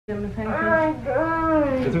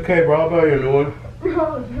It's okay, bro. I'll buy you a new one.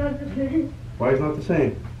 No, it's not the same. Why it's not the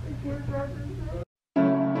same? It's not the same.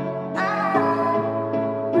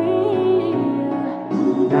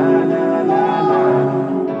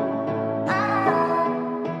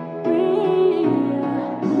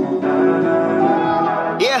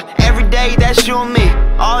 Yeah, every day that's you and me.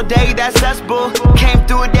 All day that's us, boo. Came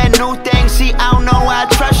through with that new thing. See, I don't know why I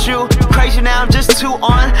trust you. Crazy now, I'm just too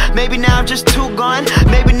on. Maybe now I'm just too gone.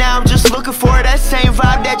 Maybe now I'm just looking for that same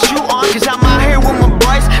vibe that you on. Cause I'm out here with my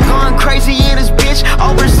boys, going crazy in this bitch.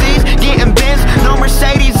 Overseas, getting Benz, no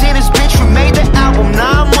Mercedes in this bitch. We made the album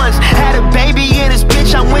 9 months. Had a baby in this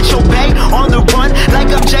bitch. I'm with your bae on the run,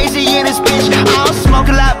 like I'm Jay-Z in this bitch. I don't smoke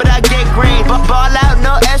a lot, but I get green. But ball out,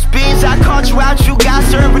 no SBs. I caught you out, you got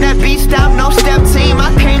serving that beat stop, no step team.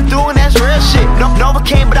 I came through and that's real shit. No,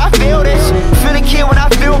 Novocaine, but I feel this. Feel the kid when I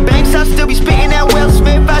feel banks. I still be spitting that Will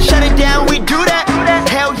Smith. I shut it down, we do that.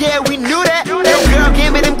 Hell yeah, we knew that. Yo, girl,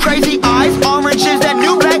 give me them crazy eyes. Orange is that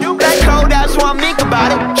new black. Cold out, so I'm mink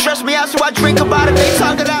about it. Trust me out, so I drink about it. They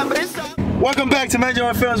talk it out, but it's all. Welcome back to Major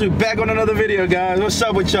on Films. We're back on another video, guys. What's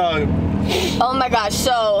up with y'all? Oh my gosh,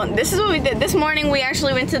 so this is what we did. This morning we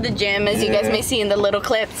actually went to the gym, as you guys may see in the little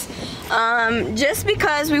clips. Just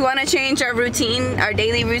because we want to change our routine, our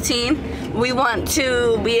daily routine. We want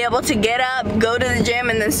to be able to get up, go to the gym,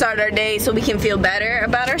 and then start our day so we can feel better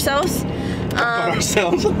about ourselves.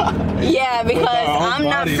 Yeah, because I'm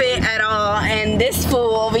not fit at all, and this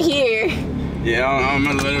fool over here. Yeah, I'm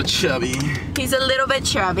a little chubby. He's a little bit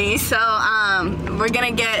chubby, so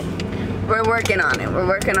we're working on it. We're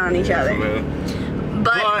working on each other.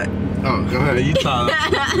 But oh, go ahead. You talk. Go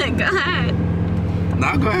ahead.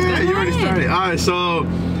 No, go ahead. You already started. All right, so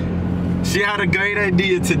she had a great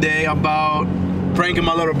idea today about pranking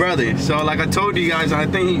my little brother. So, like I told you guys, I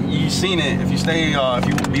think you've seen it. If you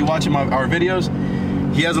be watching our videos,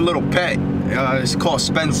 he has a little pet. It's called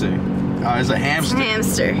Spencer. It's a hamster.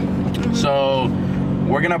 Hamster. So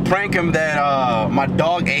we're gonna prank him that my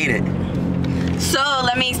dog ate it. So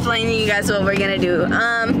let me explain to you guys what we're gonna do.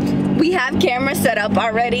 We have cameras set up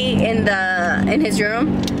already in his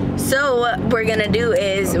room. So what we're gonna do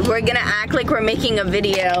is we're gonna act like we're making a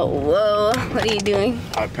video. Whoa, what are you doing?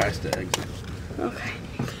 I passed the exit. Okay.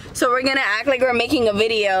 So we're gonna act like we're making a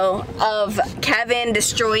video of Kevin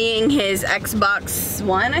destroying his Xbox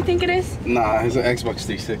One, I think it is. Nah, it's an Xbox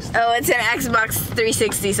 360. Oh, it's an Xbox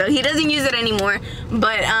 360, so he doesn't use it anymore.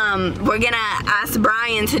 But we're gonna ask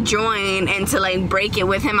Brian to join and to like break it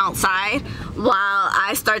with him outside while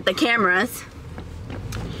I start the cameras.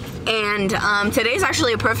 And today's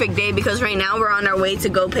actually a perfect day because right now we're on our way to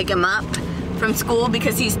go pick him up from school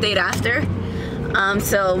because he stayed after.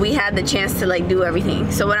 So we had the chance to like do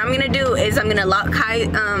everything. So what I'm gonna do is I'm gonna lock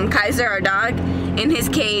Kaiser, our dog, in his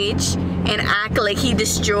cage and act like he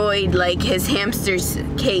destroyed like his hamster's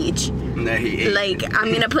cage. Nah, he ate like it.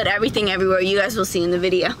 I'm gonna put everything everywhere. You guys will see in the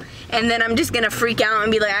video. And then I'm just gonna freak out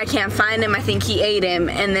and be like, I can't find him. I think he ate him.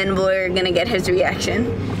 And then we're gonna get his reaction.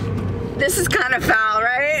 This is kind of foul,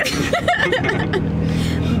 right?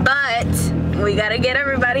 But we gotta get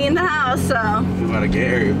everybody in the house, so. We gotta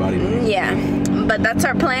get everybody. Yeah, but that's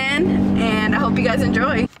our plan, and I hope you guys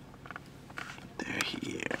enjoy. They're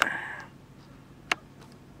here.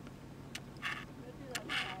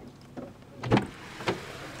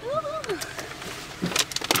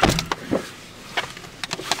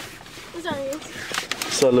 What's up, guys?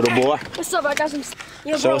 What's up, little boy? What's up? I got some.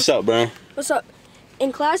 Yo, So bro. what's up, bro? What's up?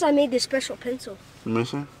 In class, I made this special pencil. You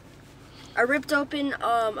missing? I ripped open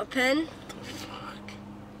a pen.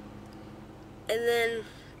 And then.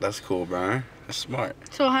 That's cool, bro. That's smart.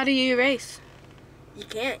 So how do you erase? You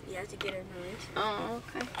can't. You have to get it erased. Oh,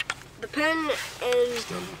 okay. The pen is.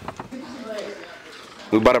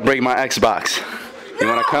 We about to break my Xbox. You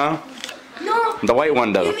wanna come? No. The white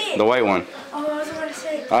one, though. Give me. The white one. Oh, I was about to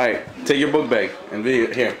say. All right, take your book bag and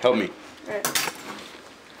video. Here, help me. All right.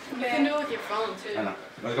 You can do it with your phone too. I know.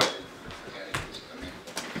 Let's go.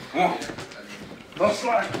 Come on. Don't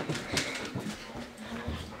slide.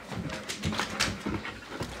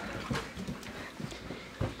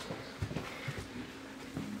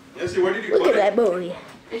 Yes, where did you Look put at that booty.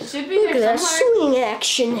 It should be Look at there that somewhere. swing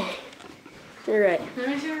action. All right. Let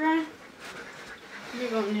me see it, Ryan. Let me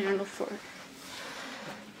go in here and look for it.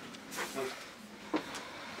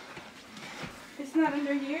 It's not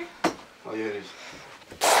under here? Oh, yeah, it is.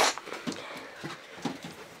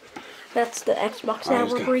 That's the Xbox Alright, that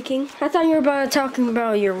we're go. breaking. I thought you were talking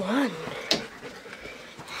about your one.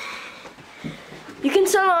 You can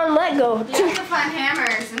sell it on Let Go. You have to find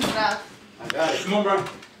hammers and stuff. I got it. Come on, bro.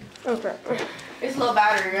 Okay. It's low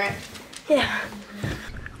battery, right? Yeah.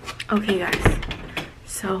 Okay, guys.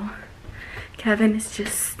 So Kevin is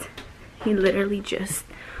he literally just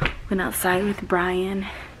went outside with Brian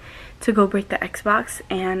to go break the Xbox,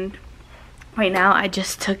 and right now I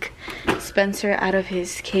just took Spencer out of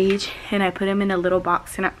his cage and I put him in a little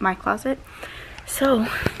box in my closet. So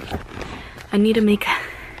I need to make,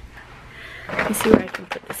 let me see where I can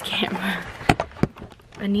put this camera.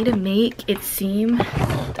 I need to make it seem,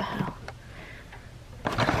 what the hell?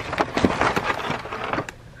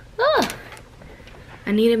 Ah!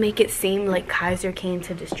 I need to make it seem like Kaiser came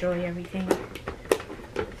to destroy everything.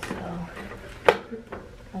 So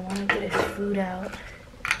I want to get his food out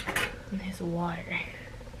and his water,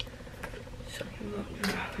 so he won't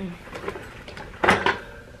do nothing.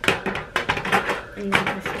 And then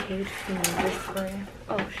this cage can move this way.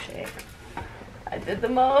 Oh shit. I did the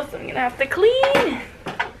most. I'm gonna have to clean.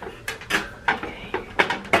 Okay.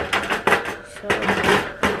 So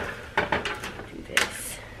do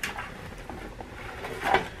this.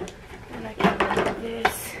 And I can do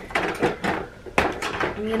this.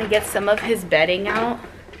 I'm gonna get some of his bedding out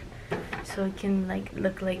so it can like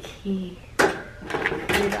look like he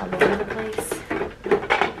did all over the place.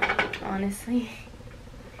 Honestly.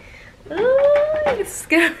 Ooh, it's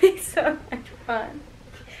gonna be so much fun.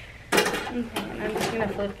 Okay, and I'm just gonna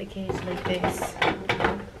flip the cage like this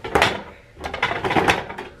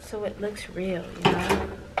so it looks real, you know?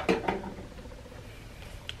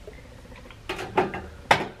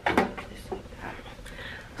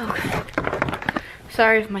 Okay.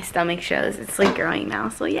 Sorry if my stomach shows. It's like growing now,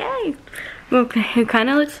 so yay! Okay, it kind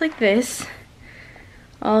of looks like this.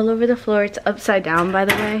 All over the floor. It's upside down, by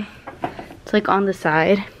the way. It's like on the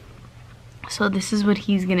side. So this is what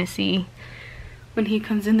he's gonna see when he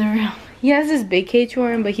comes in the room. He has this big cage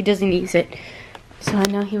for him, but he doesn't use it. So I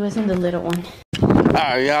know he was in the little one.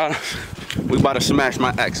 Alright, y'all. We about to smash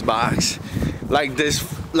my Xbox. Like this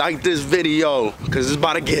video, cause it's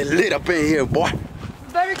about to get lit up in here, boy.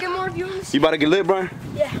 Better get more views. You about to get lit, Brian?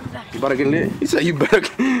 Yeah. You about to get lit? He said you better.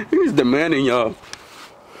 He's demanding y'all.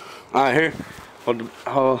 Alright, here.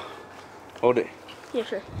 Hold it. Yeah,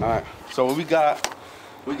 sure. Alright. So what we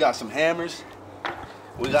got some hammers.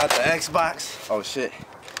 We got the Xbox. Oh shit.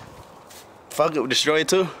 Fuck it, we destroy it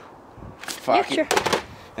too? Fuck yeah, it. Sure.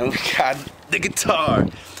 And we got the guitar.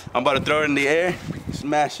 I'm about to throw it in the air,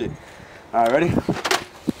 smash it. Alright, ready?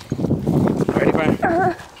 Ready, Brian?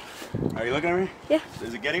 Are you looking at me? Yeah.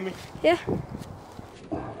 Is it getting me? Yeah.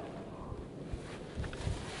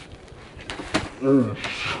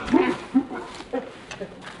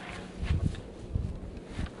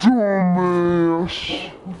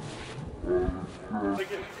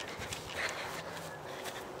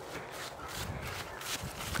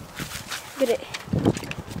 Get it.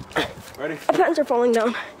 Ready? The pens are falling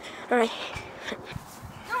down. All right.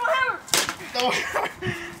 No.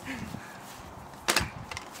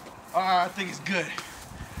 I think it's good.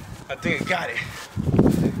 I think I got it.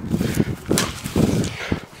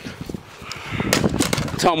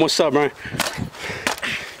 Tell him what's up, man.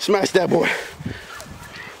 Smash that boy.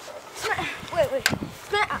 Wait.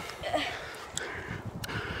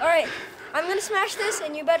 All right. I'm gonna smash this,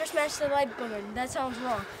 and you better smash the like button. That sounds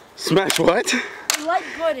wrong. Smash what? The like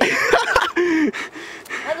button.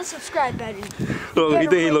 And the subscribe button. Oh, you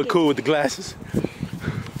think he look cool with the glasses?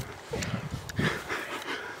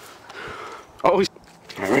 Oh, he's...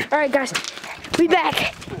 All right, guys. We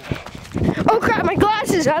back. Oh crap, my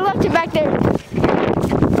glasses. I left it back there.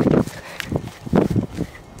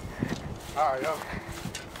 All right, yo.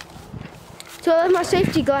 So I left my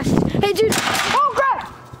safety glasses. Hey, dude. Oh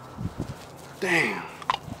crap. Damn.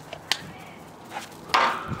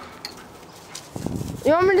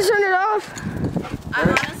 You want me to turn it off? I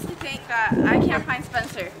honestly think that I can't find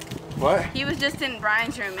Spencer. What? He was just in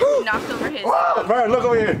Brian's room and he knocked over his... Brian, look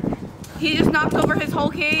over here. He just knocked over his whole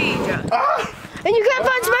cage. Ah! And you can't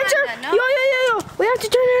find Spencer? No. Yo. We have to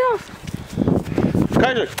turn it off.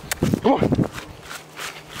 Kaiser, come on.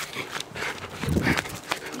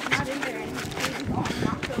 He's not in there and he's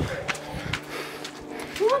knocked over.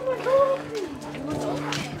 What was going on?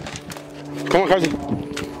 Come on, Kaiser.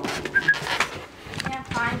 Can't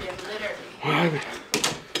find him, literally. What happened?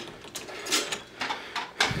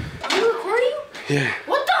 Are you recording? Yeah.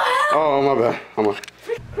 What the hell? Oh, my bad. I'm on.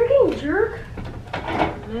 Freaking jerk.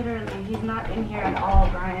 Literally, he's not in here at all,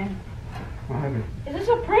 Brian. What happened? Is this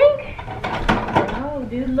a prank? No,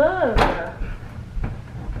 dude, look.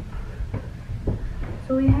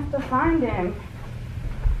 So we have to find him.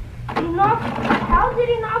 How did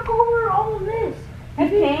he knock over all of this? He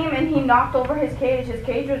came and he knocked over his cage. His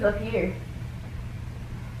cage was up here.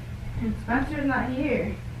 And Spencer's not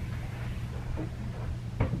here.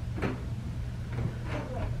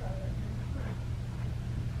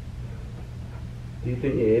 Do you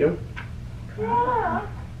think he ate him?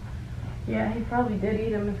 Yeah, he probably did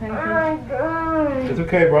eat him if anything. Oh my God. It's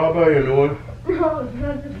okay, bro. I'll buy you a new one. No, it's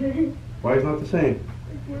not the same. Why it's not the same?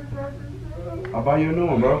 It's just not the same. I'll buy you a new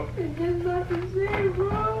one, bro. It's just not the same,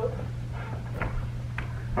 bro.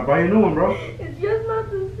 I'll buy you a new one, bro. It's just not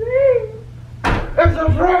the same. It's a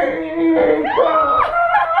prank, bro.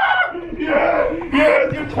 Yeah,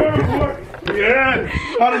 it's your turn, boy. Yeah.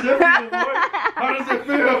 How does it feel, boy? How does it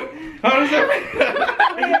feel? How does it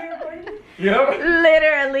feel? Yeah.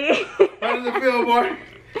 Literally. How does it feel, boy?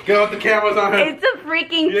 Get off the cameras on him. It's a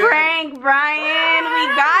freaking prank, Brian. We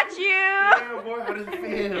got you. Yeah, boy. How does it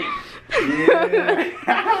feel? Yeah.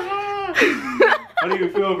 How do you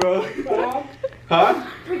feel, bro? Huh?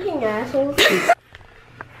 Freaking assholes.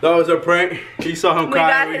 That was a prank. You saw him We cry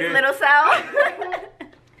got over his here. little cell.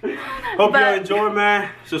 Hope But- you enjoy, man.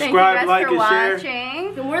 Thank you Subscribe, guys like, for and share.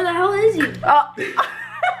 watching. Then where the hell is he? Oh,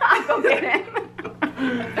 I'll go get him.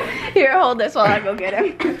 Here, hold this while I go get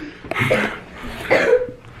him.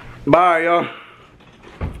 Bye, y'all.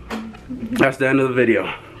 That's the end of the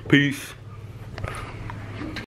video. Peace.